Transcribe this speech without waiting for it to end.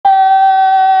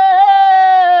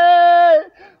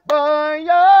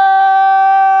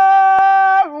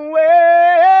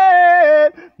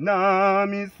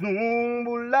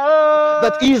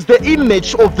is the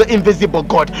image of the invisible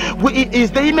God.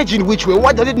 Is the image in which way?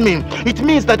 What does it mean? It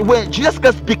means that when Jesus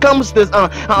Christ becomes this,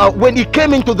 when he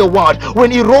came into the world,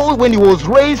 when he was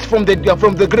raised from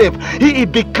the grave, he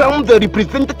became the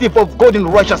representative of God in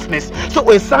righteousness. So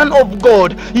a son of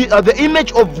God, the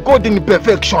image of God in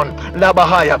perfection.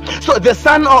 So the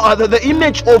son, the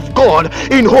image of God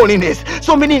in holiness.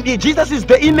 So meaning Jesus is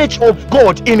the image of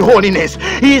God in holiness.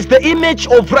 He is the image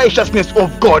of righteousness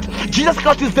of God. Jesus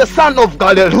Christ is the Son of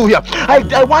God. Hallelujah.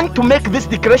 I want to make this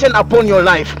declaration upon your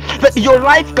life, that your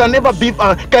life can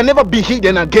never be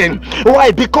hidden again.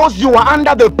 Why? Because you are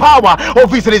under the power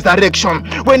of his resurrection.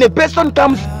 When a person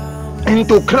comes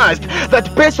into Christ, that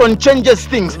person changes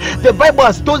things. The Bible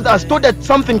has told us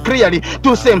something clearly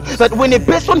to say that when a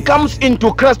person comes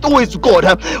into Christ, who is God,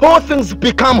 all things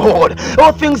become old.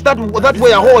 All things that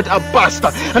were old are past,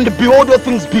 and behold, all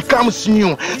things becomes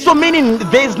new. So meaning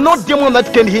there is no demon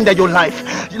that can hinder your life.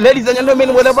 Ladies and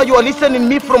gentlemen, wherever you are listening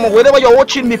me from, wherever you are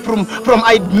watching me from,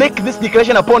 I make this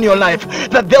declaration upon your life,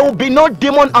 that there will be no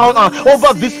demon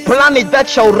over this planet that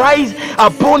shall rise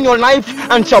upon your life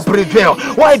and shall prevail.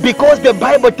 Why? Because the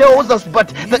Bible tells us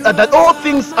that all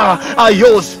things are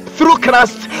yours through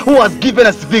Christ who has given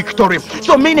us victory.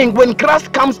 So meaning when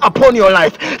Christ comes upon your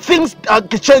life, things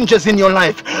changes in your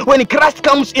life. When Christ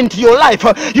comes into your life,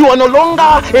 you are no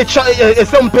longer a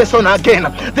same person again.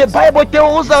 The Bible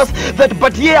tells us that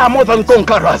but ye are more than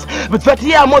conquerors. But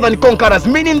ye are more than conquerors,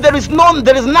 meaning there is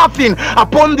nothing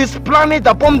upon this planet,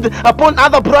 upon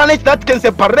other planets, that can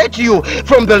separate you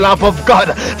from the love of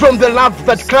God, from the love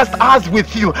that Christ has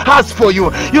for you.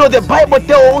 You know, the Bible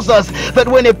tells us that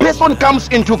when a person comes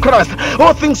into Christ,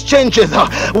 all things changes.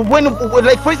 When,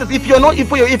 like for instance, if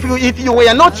you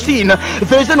were not seen,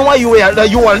 the reason why you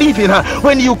are living,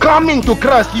 when you come into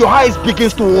Christ, your eyes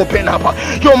begins to open up,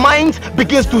 your mind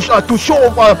begins to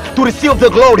receive the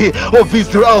glory of his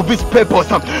purpose.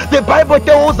 The Bible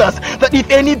tells us that if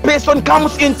any person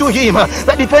comes into him,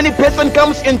 that if any person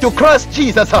comes into Christ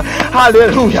Jesus,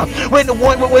 hallelujah,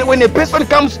 when a person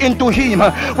comes into him,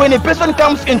 when a person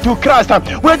comes into Christ,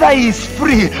 whether he is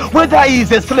free, whether he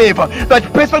is a slave, that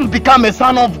person become a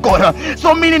son of God.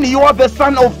 So meaning you are the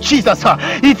son of Jesus.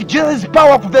 If Jesus is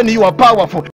powerful, then you are powerful.